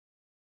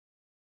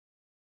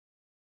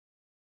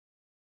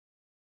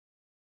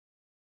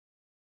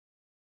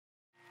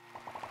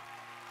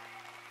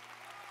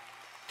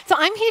So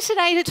I'm here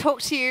today to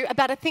talk to you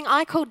about a thing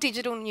I call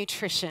digital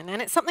nutrition,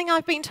 and it's something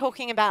I've been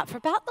talking about for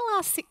about the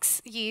last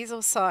 6 years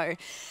or so.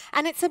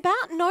 And it's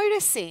about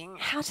noticing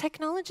how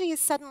technology has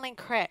suddenly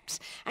crept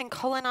and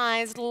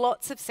colonised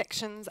lots of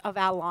sections of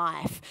our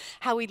life.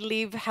 How we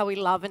live, how we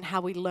love, and how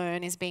we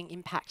learn is being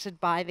impacted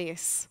by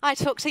this. I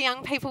talk to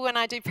young people when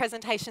I do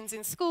presentations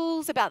in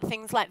schools about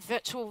things like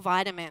virtual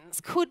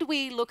vitamins. Could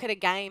we look at a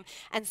game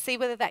and see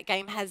whether that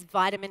game has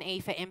vitamin E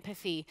for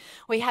empathy?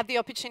 We have the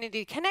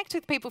opportunity to connect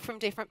with people from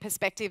different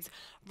perspectives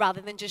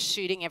rather than just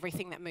shooting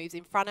everything that moves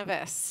in front of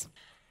us.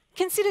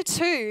 Consider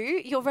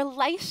too your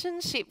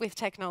relationship with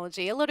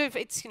technology. A lot of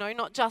it's,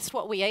 not just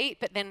what we eat,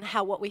 but then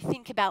what we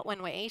think about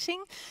when we're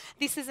eating.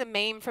 This is a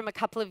meme from a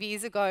couple of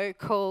years ago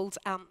called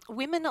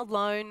 "Women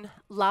Alone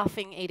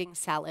Laughing Eating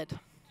Salad."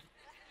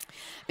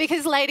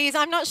 Because ladies,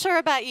 I'm not sure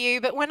about you,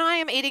 but when I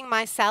am eating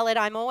my salad,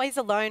 I'm always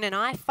alone and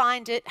I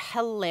find it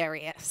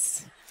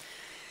hilarious.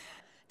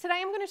 Today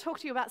I'm going to talk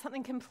to you about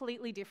something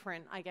completely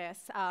different, I guess,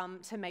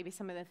 to maybe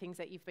some of the things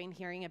that you've been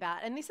hearing about.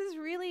 And this is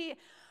really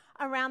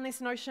around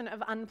this notion of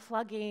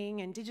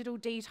unplugging and digital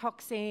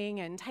detoxing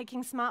and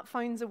taking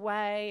smartphones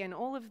away and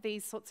all of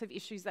these sorts of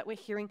issues that we're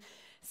hearing,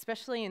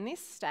 especially in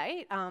this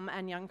state,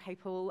 and young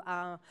people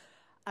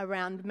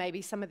around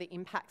maybe some of the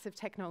impacts of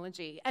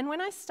technology. And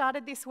when I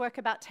started this work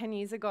about 10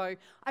 years ago,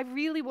 I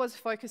really was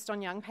focused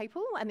on young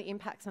people and the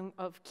impacts on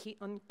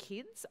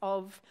kids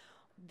of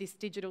this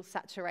digital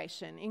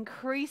saturation.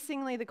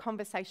 Increasingly, the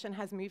conversation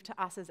has moved to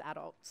us as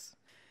adults.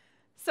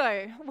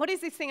 So, what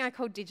is this thing I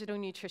call digital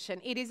nutrition?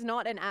 It is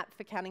not an app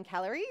for counting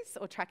calories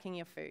or tracking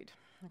your food.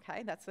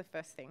 Okay, that's the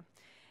first thing.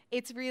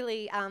 It's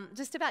really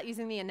just about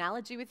using the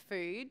analogy with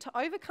food to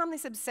overcome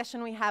this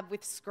obsession we have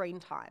with screen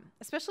time,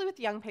 especially with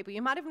young people.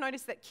 You might have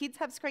noticed that kids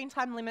have screen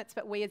time limits,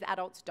 but we as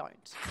adults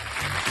don't.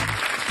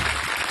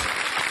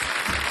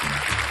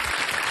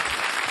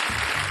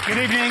 Good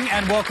evening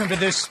and welcome to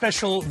this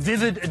special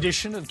Vivid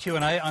edition of Q&A.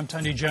 I'm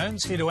Tony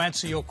Jones, here to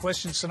answer your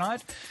questions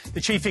tonight. The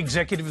Chief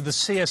Executive of the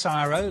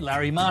CSIRO,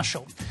 Larry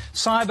Marshall.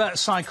 Cyber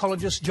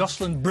psychologist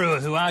Jocelyn Brewer,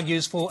 who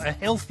argues for a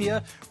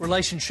healthier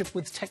relationship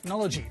with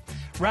technology.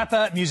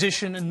 Rapper,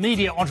 musician and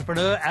media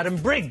entrepreneur Adam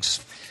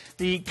Briggs.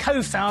 The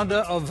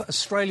co-founder of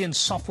Australian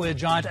software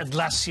giant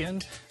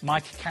Atlassian,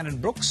 Mike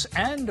Cannon-Brookes,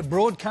 and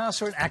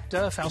broadcaster and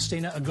actor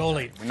Faustina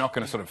Agoli. We're not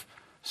going to sort of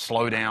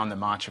slow down the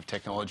march of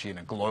technology in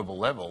a global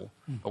level,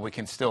 but we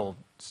can still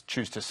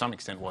choose to some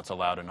extent what's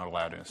allowed and not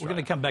allowed in Australia. We're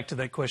going to come back to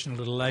that question a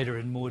little later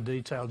in more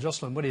detail.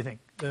 Jocelyn, what do you think?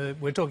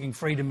 We're talking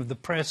freedom of the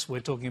press, we're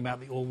talking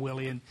about the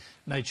Orwellian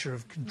nature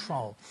of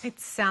control. It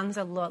sounds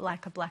a lot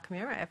like a Black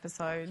Mirror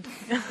episode.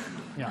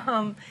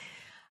 Yeah.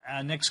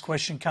 Our next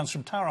question comes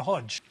from Tara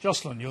Hodge.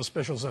 Jocelyn, your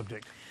special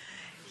subject.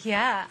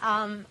 Yeah,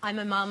 I'm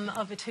a mum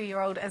of a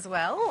 2-year-old as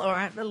well, or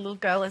a little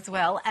girl as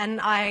well,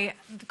 and I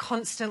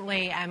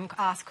constantly am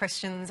asked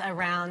questions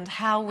around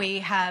how we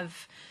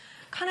have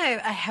kind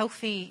of a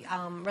healthy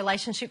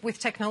relationship with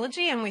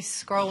technology, and we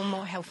scroll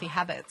more healthy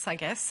habits, I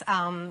guess,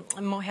 and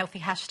more healthy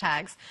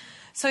hashtags.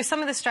 So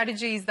some of the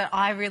strategies that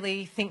I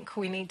really think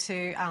we need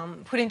to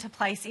put into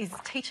place is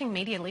teaching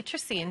media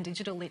literacy and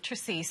digital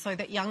literacy so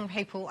that young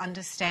people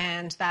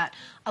understand that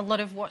a lot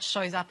of what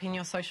shows up in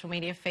your social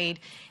media feed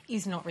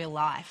is not real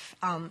life,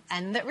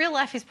 and that real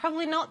life is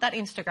probably not that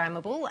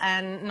Instagrammable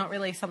and not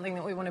really something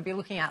that we want to be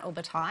looking at all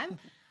the time.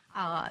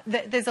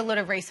 There's a lot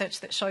of research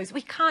that shows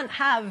we can't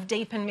have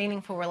deep and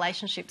meaningful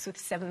relationships with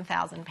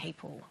 7,000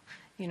 people,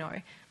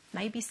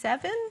 maybe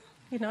 7.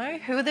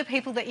 Who are the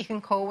people that you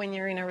can call when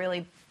you're in a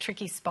really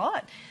tricky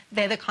spot?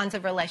 They're the kinds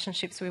of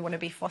relationships we want to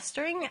be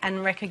fostering,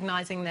 and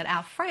recognising that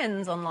our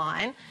friends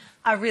online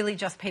are really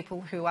just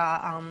people who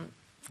are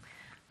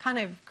kind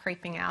of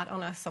creeping out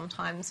on us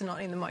sometimes,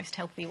 not in the most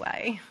healthy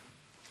way.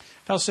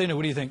 Faustina,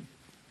 what do you think?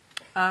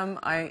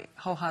 I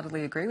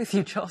wholeheartedly agree with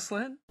you,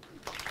 Jocelyn.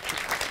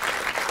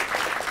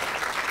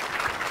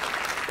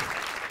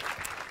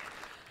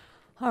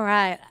 All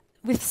right.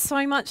 With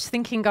so much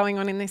thinking going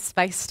on in this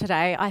space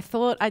today, I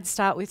thought I'd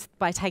start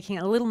by taking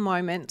a little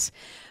moment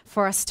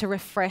for us to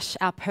refresh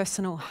our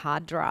personal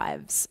hard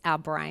drives, our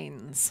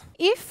brains.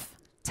 If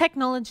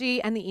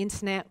technology and the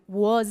internet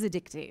was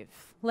addictive,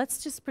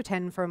 let's just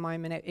pretend for a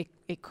moment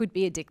it could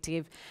be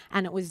addictive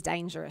and it was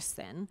dangerous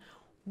then.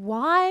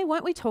 Why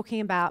weren't we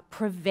talking about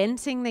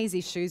preventing these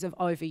issues of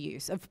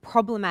overuse, of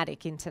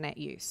problematic internet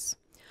use?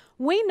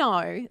 We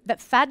know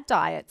that fad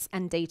diets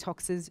and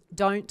detoxes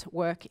don't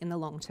work in the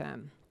long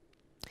term.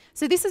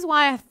 So this is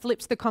why I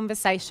flipped the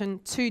conversation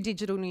to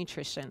digital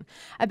nutrition,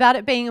 about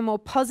it being a more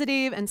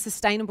positive and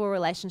sustainable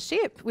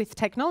relationship with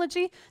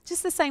technology,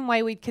 just the same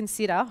way we'd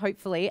consider,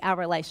 hopefully, our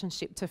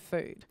relationship to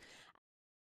food.